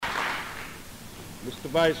Mr.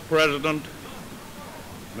 Vice President,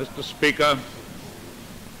 Mr. Speaker,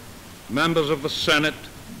 members of the Senate,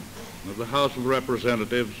 of the House of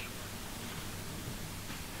Representatives,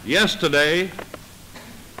 yesterday,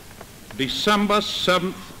 December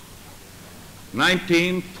 7th,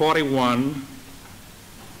 1941,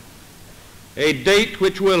 a date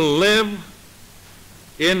which will live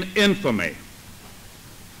in infamy,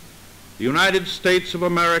 the United States of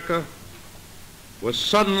America was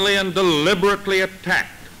suddenly and deliberately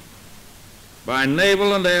attacked by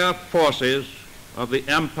naval and air forces of the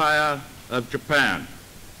Empire of Japan.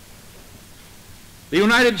 The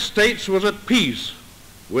United States was at peace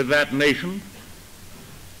with that nation,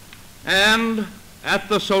 and at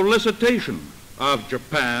the solicitation of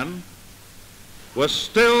Japan was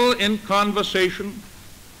still in conversation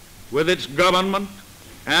with its government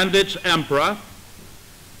and its emperor,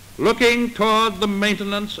 looking toward the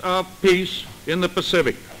maintenance of peace in the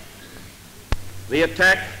Pacific. The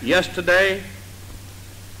attack yesterday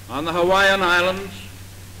on the Hawaiian Islands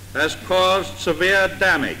has caused severe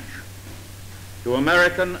damage to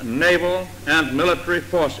American naval and military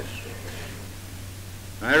forces.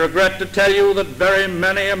 I regret to tell you that very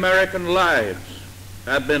many American lives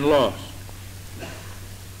have been lost.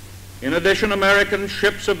 In addition, American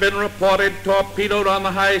ships have been reported torpedoed on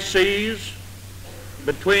the high seas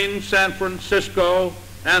between San Francisco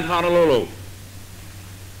and Honolulu.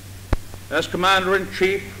 As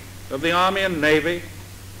Commander-in-Chief of the Army and Navy,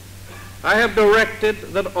 I have directed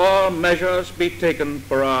that all measures be taken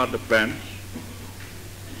for our defense,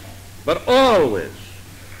 but always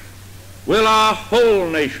will our whole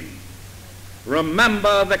nation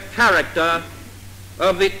remember the character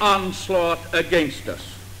of the onslaught against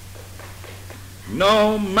us.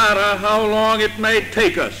 No matter how long it may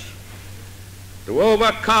take us to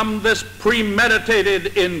overcome this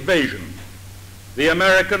premeditated invasion, the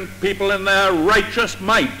American people in their righteous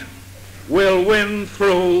might will win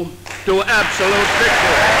through to absolute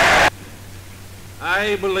victory.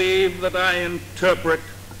 I believe that I interpret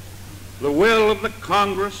the will of the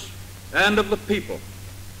Congress and of the people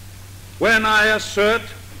when I assert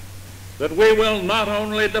that we will not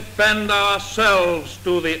only defend ourselves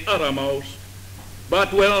to the uttermost,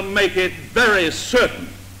 but will make it very certain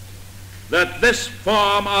that this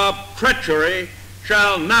form of treachery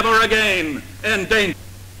shall never again endanger.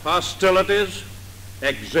 Hostilities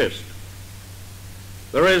exist.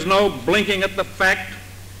 There is no blinking at the fact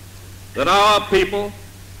that our people,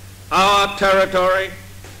 our territory,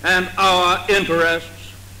 and our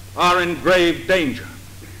interests are in grave danger.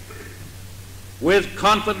 With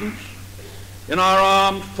confidence in our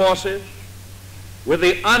armed forces, with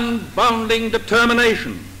the unbounding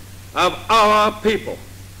determination of our people,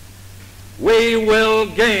 we will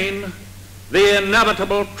gain the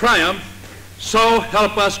inevitable triumph, so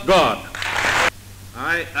help us God.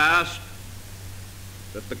 I ask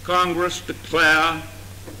that the Congress declare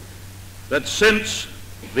that since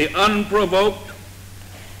the unprovoked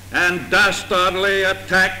and dastardly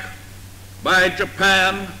attack by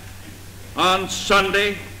Japan on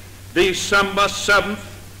Sunday, December 7th,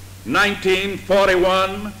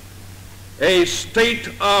 1941, a state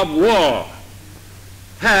of war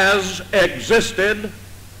has existed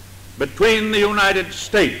between the United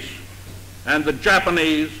States and the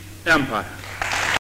Japanese Empire.